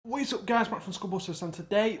What's up guys, Matt from Skullbusters, and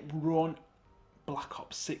today we're on Black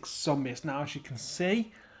Ops 6 Zombies. Now as you can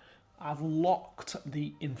see, I've locked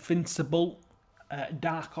the Invincible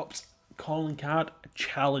Dark Ops calling card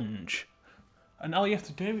challenge. And all you have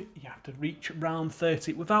to do, you have to reach round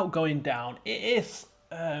 30 without going down. It is,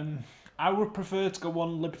 I would prefer to go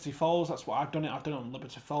on Liberty Falls, that's what I've done it on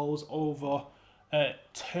Liberty Falls over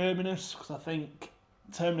Terminus, because I think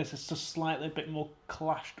Terminus is just slightly a bit more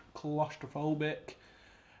claustrophobic.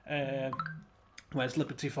 Whereas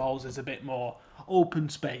Liberty Falls is a bit more open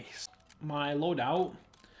space. My loadout,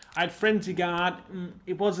 I had Frenzy Guard.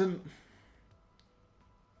 It wasn't,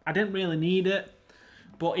 I didn't really need it,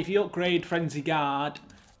 but if you upgrade Frenzy Guard,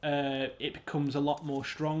 it becomes a lot more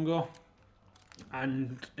stronger,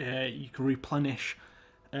 and you can replenish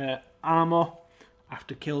armor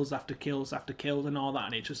after kills, and all that,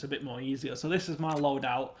 and it's just a bit more easier. So this is my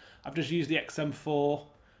loadout. I've just used the XM4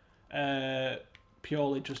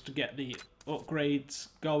 purely just to get the upgrades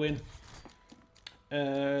going.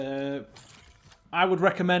 I would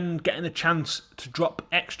recommend getting a chance to drop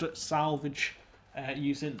extra salvage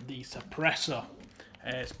using the suppressor.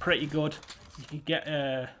 It's pretty good. You can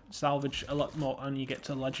get salvage a lot more, and you get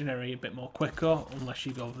to legendary a bit more quicker, unless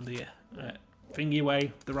you go over the thingy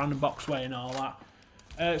way, the random box way, and all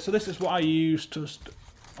that. So this is what I use, just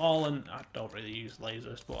all, and I don't really use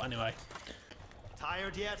lasers, but anyway.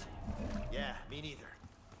 Tired yet? Yeah, me neither.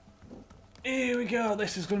 Here we go.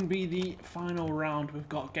 This is going to be the final round. We've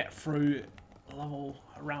got to get through level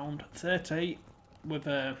round 30 with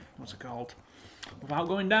what's it called? Without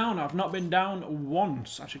going down. I've not been down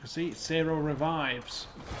once. As you can see, 0 revives.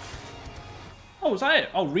 Oh, was that it?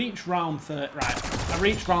 Oh, reach round 30. Right, I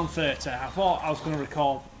reached round 30. I thought I was going to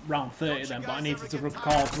record round 30 then, but I needed to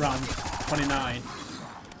record round 29.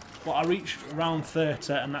 But I reached round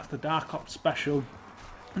 30, and that's the Dark Ops special.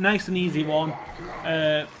 Nice and easy one.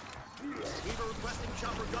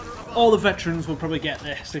 All the veterans will probably get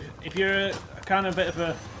this. If you're a kind of bit of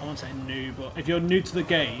a, I won't say new, but if you're new to the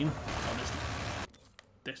game, oh,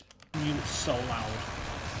 this unit's so loud.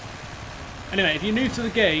 Anyway, if you're new to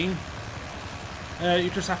the game,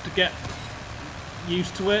 you just have to get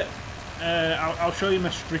used to it. I'll show you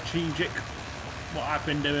my strategic, what I've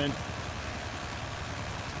been doing.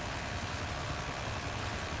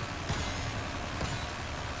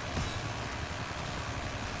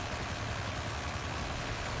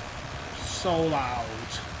 So loud.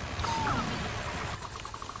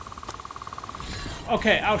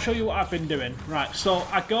 Okay, I'll show you what I've been doing. Right, so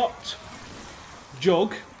I got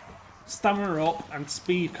Jug, Stamina Up, and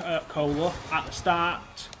Speed Cola at the start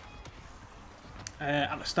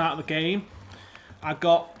of the game. I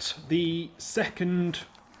got the second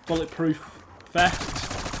bulletproof vest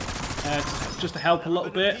just to help a little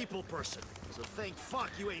bit.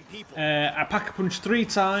 I pack a punch 3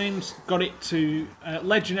 times, got it to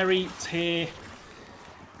legendary tier,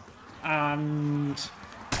 and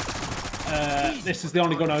this is the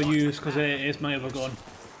only gun I'll use because it is my other gun.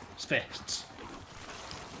 It's fists.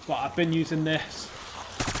 But I've been using this.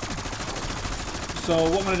 So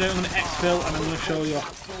what I'm going to do, I'm going to exfil and I'm going to show you.